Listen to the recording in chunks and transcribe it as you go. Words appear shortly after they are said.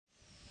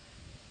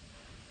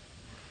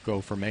Go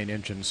for main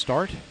engine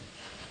start.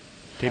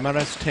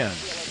 T-minus 10,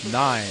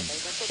 9, 8,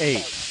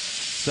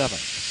 7,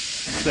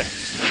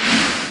 6,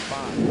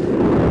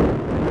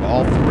 5.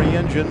 All three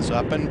engines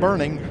up and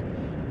burning.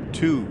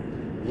 2,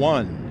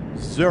 1,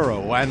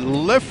 0, and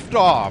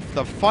liftoff.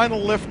 The final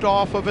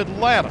liftoff of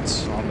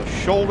Atlantis on the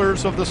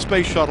shoulders of the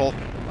space shuttle.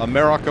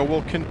 America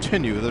will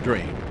continue the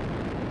dream.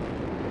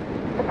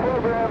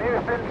 Program,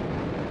 Houston.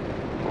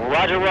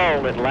 Roger,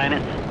 roll,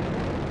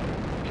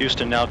 Atlantis.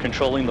 Houston now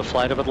controlling the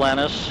flight of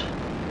Atlantis.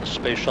 The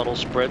space shuttle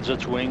spreads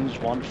its wings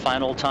one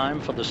final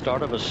time for the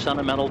start of a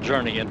sentimental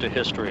journey into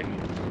history.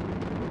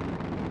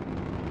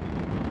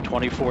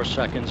 24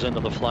 seconds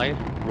into the flight,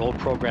 roll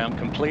program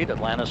complete.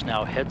 Atlantis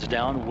now heads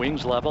down,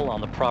 wings level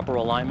on the proper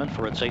alignment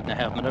for its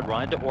 8.5-minute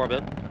ride to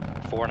orbit.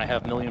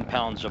 4.5 million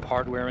pounds of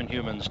hardware and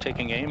humans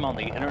taking aim on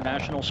the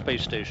International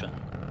Space Station.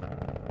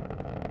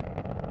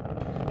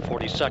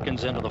 40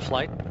 seconds into the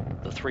flight,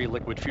 the three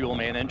liquid fuel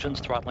main engines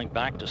throttling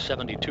back to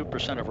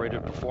 72% of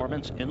rated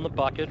performance in the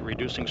bucket,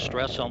 reducing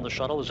stress on the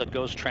shuttle as it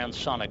goes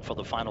transonic for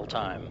the final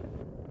time.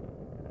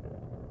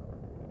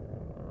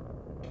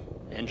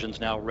 Engines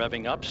now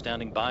revving up,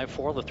 standing by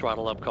for the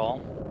throttle up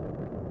call.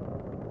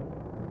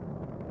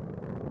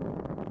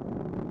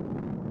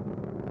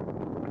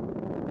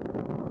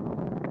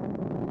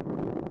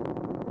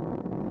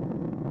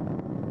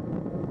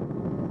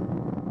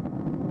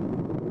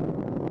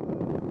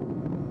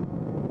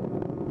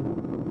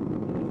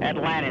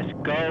 Atlantis,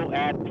 go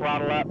at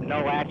throttle up,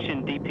 no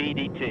action,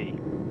 DPDT.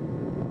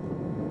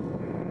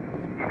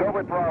 Go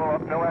with throttle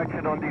up, no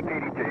action on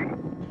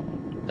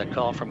DPDT. That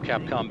call from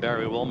Capcom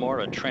Barry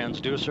Wilmore, a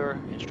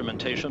transducer,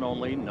 instrumentation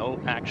only,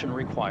 no action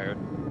required.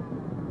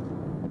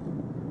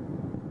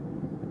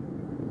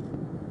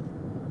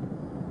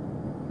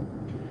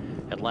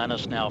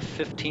 Atlantis now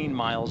 15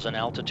 miles in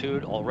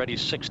altitude, already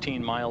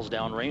 16 miles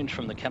downrange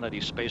from the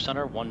Kennedy Space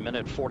Center, 1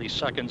 minute 40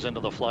 seconds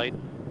into the flight.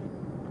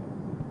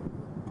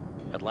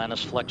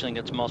 Atlantis flexing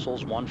its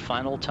muscles one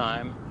final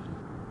time.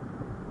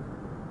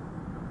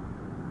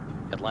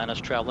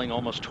 Atlantis traveling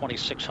almost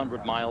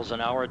 2,600 miles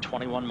an hour,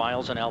 21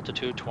 miles in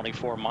altitude,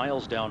 24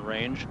 miles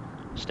downrange,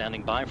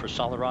 standing by for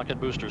solid rocket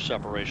booster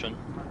separation.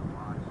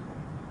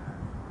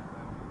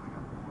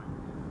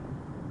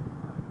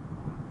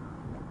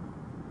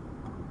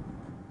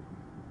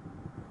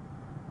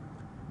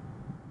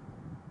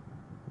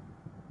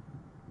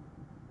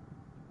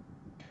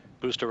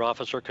 Booster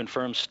officer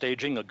confirms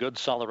staging a good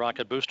solid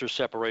rocket booster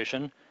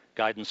separation.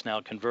 Guidance now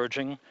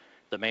converging.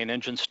 The main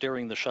engine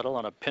steering the shuttle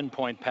on a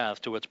pinpoint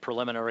path to its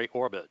preliminary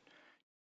orbit.